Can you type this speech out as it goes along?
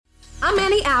I'm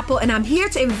Annie Apple, and I'm here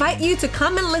to invite you to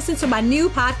come and listen to my new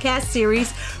podcast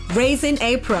series, Raising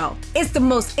a Pro. It's the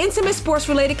most intimate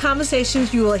sports-related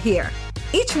conversations you will hear.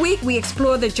 Each week, we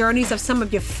explore the journeys of some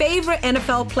of your favorite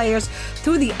NFL players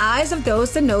through the eyes of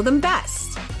those that know them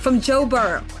best. From Joe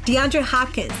Burrow, DeAndre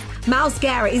Hopkins, Myles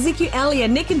Garrett, Ezekiel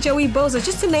Elliott, Nick and Joey Bosa,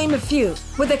 just to name a few.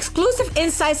 With exclusive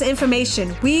insights and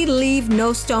information, we leave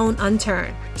no stone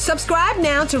unturned. Subscribe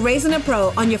now to Raising a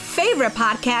Pro on your favorite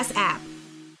podcast app.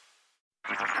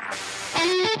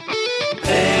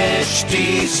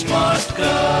 HT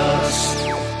Smartcast.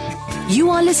 You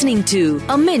are listening to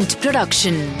a Mint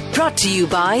production brought to you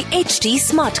by HT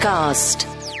Smartcast.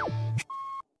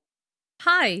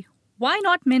 Hi, Why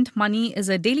Not Mint Money is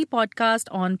a daily podcast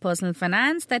on personal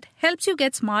finance that helps you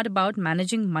get smart about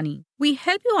managing money. We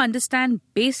help you understand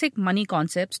basic money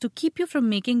concepts to keep you from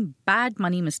making bad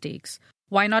money mistakes.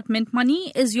 Why Not Mint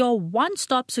Money is your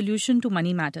one-stop solution to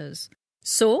money matters.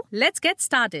 So, let's get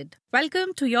started.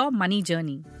 Welcome to your money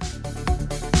journey.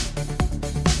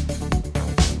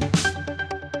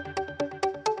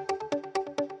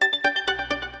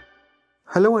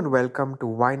 Hello and welcome to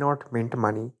Why Not Mint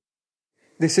Money.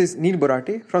 This is Neil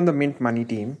Borate from the Mint Money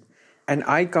team, and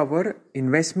I cover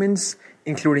investments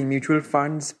including mutual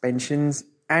funds, pensions,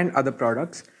 and other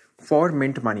products for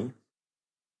Mint Money.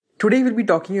 Today we'll be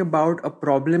talking about a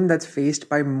problem that's faced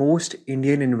by most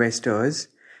Indian investors,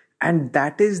 and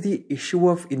that is the issue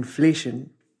of inflation.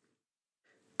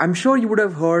 I'm sure you would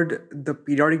have heard the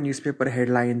periodic newspaper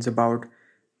headlines about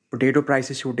potato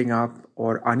prices shooting up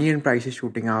or onion prices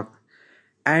shooting up,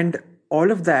 and all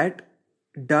of that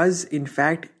does in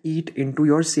fact eat into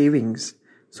your savings.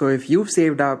 So if you've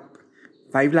saved up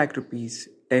 5 lakh rupees,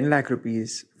 10 lakh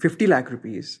rupees, 50 lakh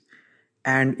rupees,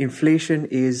 and inflation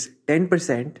is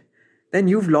 10%, then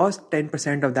you've lost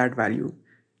 10% of that value.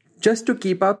 Just to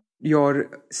keep up, your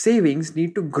savings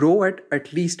need to grow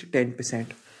at least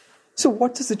 10%. So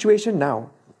what's the situation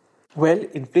now? Well,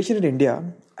 inflation in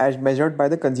India, as measured by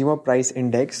the Consumer Price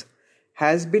Index,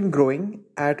 has been growing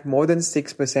at more than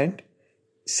 6%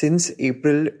 since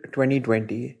April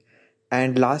 2020.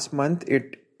 And last month,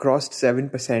 it crossed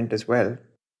 7% as well.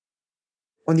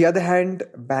 On the other hand,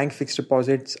 bank fixed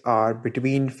deposits are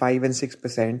between 5 and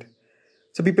 6%.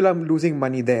 So people are losing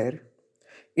money there.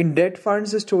 In debt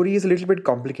funds, the story is a little bit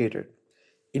complicated.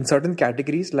 In certain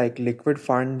categories like liquid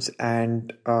funds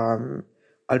and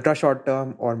ultra short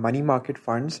term or money market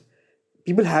funds,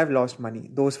 people have lost money.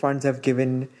 Those funds have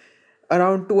given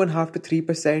around 2.5 to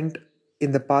 3%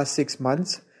 in the past 6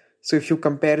 months. So if you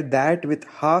compare that with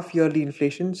half yearly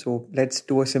inflation, so let's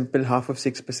do a simple half of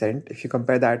 6%. If you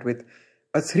compare that with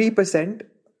a 3%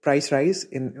 price rise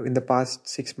in the past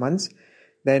 6 months,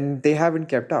 then they haven't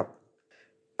kept up.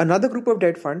 Another group of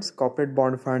debt funds, corporate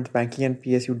bond funds, banking and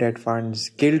PSU debt funds,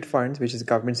 gilt funds, which is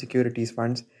government securities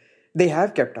funds, they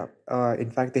have kept up. In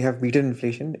fact, they have beaten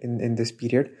inflation in this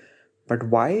period. But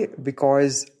why?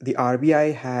 Because the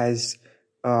RBI has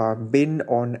been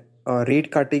on a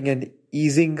rate cutting and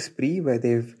easing spree where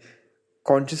they've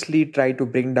consciously tried to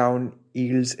bring down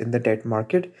yields in the debt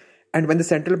market. And when the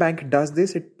central bank does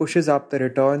this, it pushes up the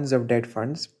returns of debt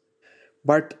funds.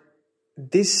 But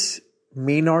this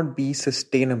may not be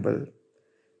sustainable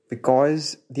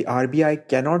because the RBI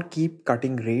cannot keep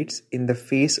cutting rates in the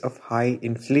face of high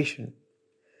inflation.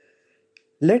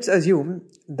 Let's assume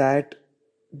that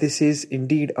this is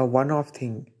indeed a one-off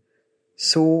thing.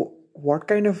 So what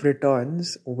kind of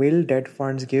returns will debt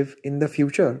funds give in the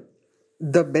future?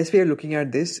 The best way of looking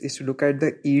at this is to look at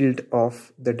the yield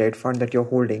of the debt fund that you're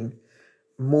holding.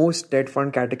 Most debt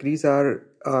fund categories are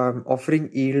offering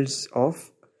yields of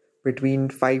between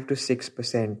 5 to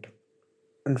 6%.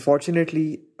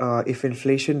 Unfortunately, if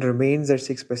inflation remains at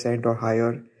 6% or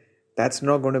higher, that's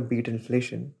not going to beat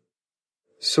inflation.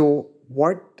 So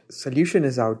what solution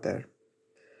is out there?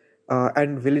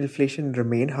 And will inflation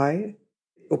remain high?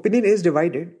 Opinion is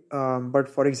divided. But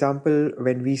for example,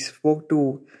 when we spoke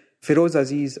to Feroz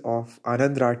Aziz of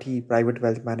Anand Rathi Private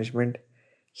Wealth Management,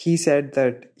 he said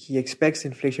that he expects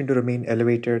inflation to remain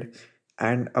elevated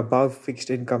and above fixed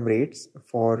income rates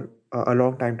for a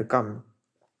long time to come.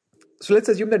 So let's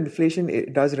assume that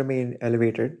inflation does remain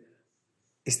elevated.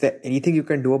 Is there anything you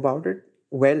can do about it?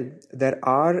 Well, there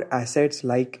are assets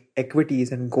like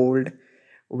equities and gold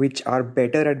which are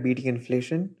better at beating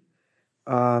inflation.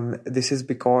 This is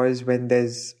because when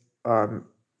there's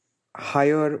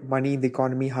higher money in the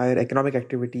economy, higher economic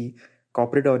activity,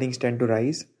 corporate earnings tend to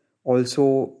rise.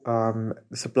 Also,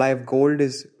 the supply of gold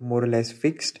is more or less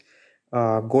fixed.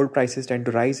 Gold prices tend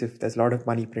to rise if there's a lot of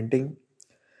money printing.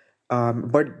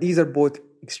 But these are both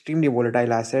extremely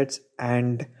volatile assets,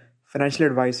 and financial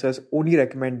advisors only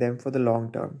recommend them for the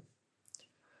long term.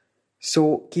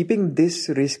 So keeping this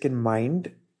risk in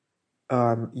mind,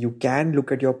 you can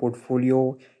look at your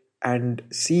portfolio and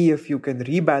see if you can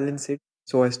rebalance it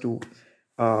so as to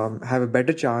have a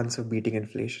better chance of beating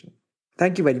inflation.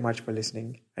 Thank you very much for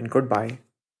listening, and goodbye.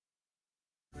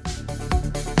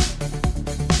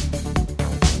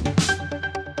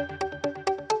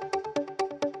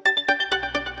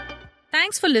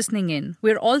 Thanks for listening in.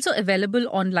 We're also available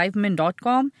on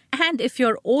livemint.com. And if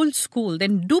you're old school,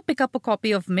 then do pick up a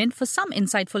copy of Mint for some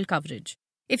insightful coverage.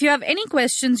 If you have any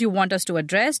questions you want us to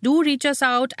address, do reach us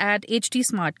out at HT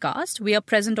Smartcast. We are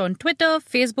present on Twitter,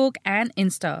 Facebook, and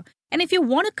Insta. And if you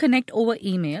want to connect over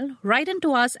email, write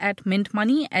into us at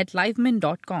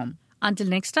mintmoney@livemint.com. Until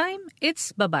next time,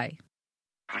 it's bye-bye.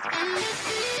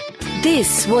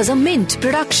 This was a Mint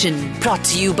production brought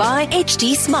to you by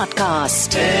HT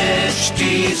Smartcast.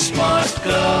 HT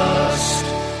Smartcast.